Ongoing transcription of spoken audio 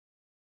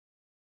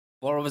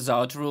War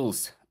without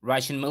rules.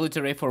 Russian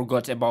military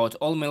forgot about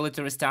all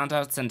military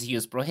standards and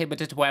used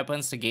prohibited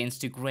weapons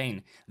against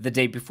Ukraine. The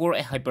day before,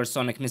 a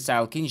hypersonic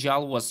missile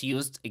Kinjal was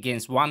used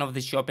against one of the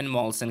shopping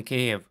malls in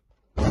Kiev.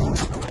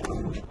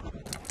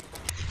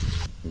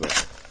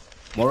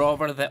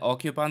 Moreover, the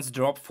occupants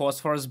dropped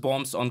phosphorus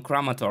bombs on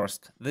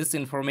Kramatorsk. This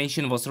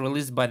information was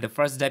released by the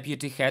first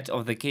deputy head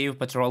of the Kiev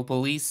Patrol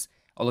Police,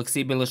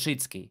 Alexei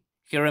Belashitsky.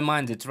 He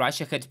reminded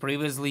Russia had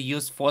previously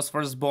used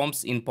phosphorus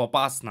bombs in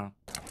Popasna.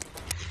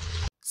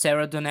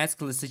 Severodonetsk,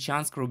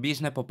 Lysychansk,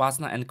 Rubizhne,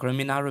 Popasna and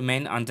Kremina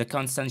remain under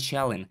constant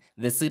shelling.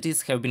 The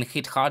cities have been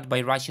hit hard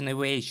by Russian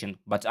aviation,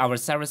 but our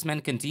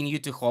servicemen continue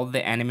to hold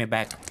the enemy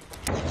back.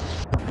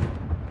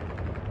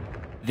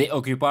 The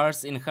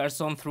occupiers in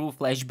Kherson threw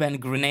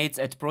flashbang grenades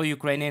at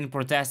pro-Ukrainian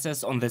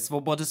protesters on the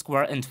Svoboda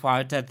Square and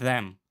fired at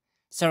them.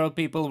 Several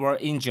people were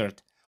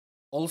injured.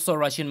 Also,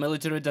 Russian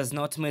military does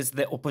not miss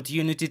the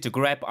opportunity to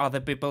grab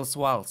other people's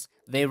wealth.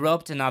 They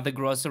robbed another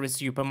grocery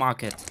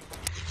supermarket.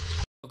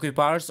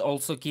 Occupiers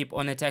also keep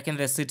on attacking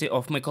the city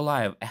of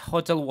Mykolaiv. A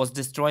hotel was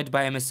destroyed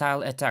by a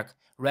missile attack.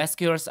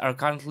 Rescuers are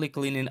currently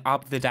cleaning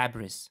up the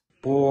debris.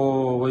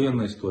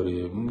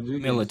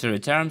 Military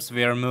terms,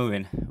 we are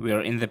moving. We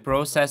are in the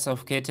process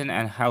of kitting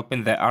and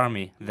helping the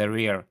army, the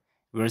rear.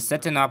 We are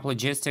setting up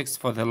logistics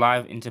for the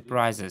live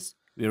enterprises.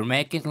 We are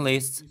making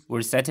lists.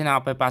 We're setting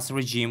up a pass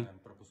regime.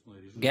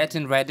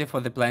 Getting ready for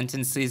the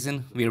planting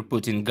season, we are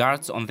putting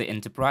guards on the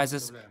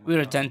enterprises. We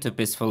return to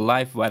peaceful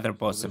life whether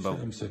possible.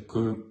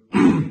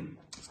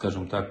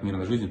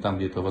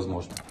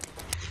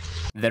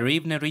 The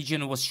Rivne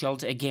region was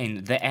shelled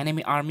again. The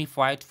enemy army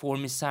fired 4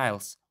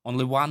 missiles.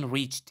 Only one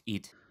reached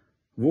it.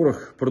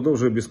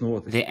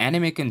 The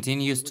enemy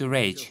continues to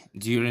rage.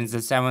 During the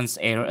 7th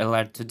air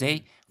alert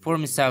today, 4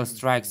 missile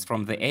strikes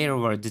from the air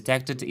were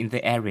detected in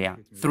the area.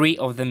 3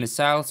 of the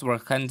missiles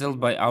were handled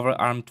by our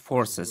armed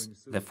forces.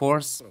 The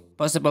 4th,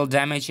 possible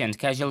damage and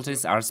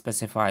casualties are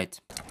specified.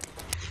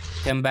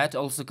 Combat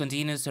also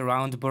continues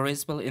around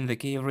Borispol in the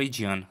Kiev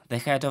region. The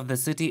head of the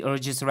city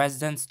urges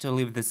residents to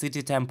leave the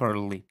city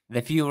temporarily.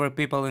 The fewer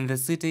people in the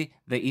city,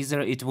 the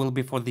easier it will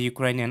be for the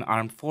Ukrainian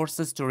armed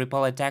forces to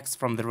repel attacks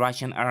from the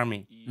Russian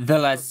army. The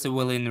less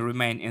civilians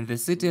remain in the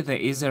city, the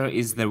easier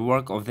is the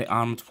work of the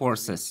armed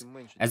forces,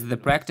 as the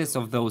practice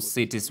of those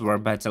cities where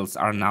battles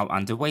are now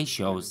underway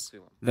shows.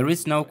 There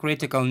is no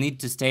critical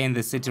need to stay in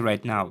the city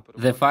right now.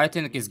 The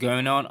fighting is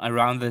going on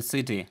around the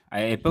city. I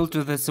appeal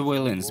to the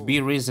civilians, be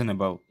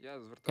reasonable.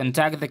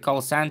 Contact the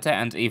call center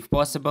and, if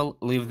possible,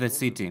 leave the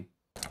city.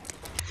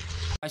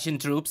 Russian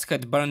troops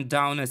had burned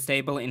down a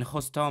stable in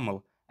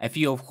Hostomel. A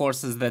few of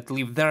horses that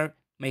lived there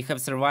may have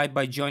survived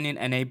by joining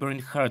a neighboring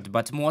herd,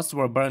 but most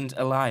were burned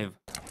alive.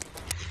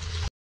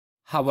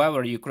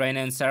 However,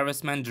 Ukrainian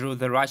servicemen drew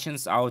the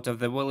Russians out of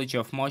the village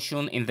of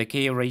Moshun in the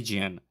Kiev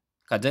region.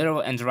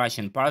 Kadyrov and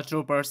Russian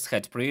paratroopers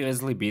had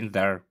previously been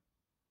there.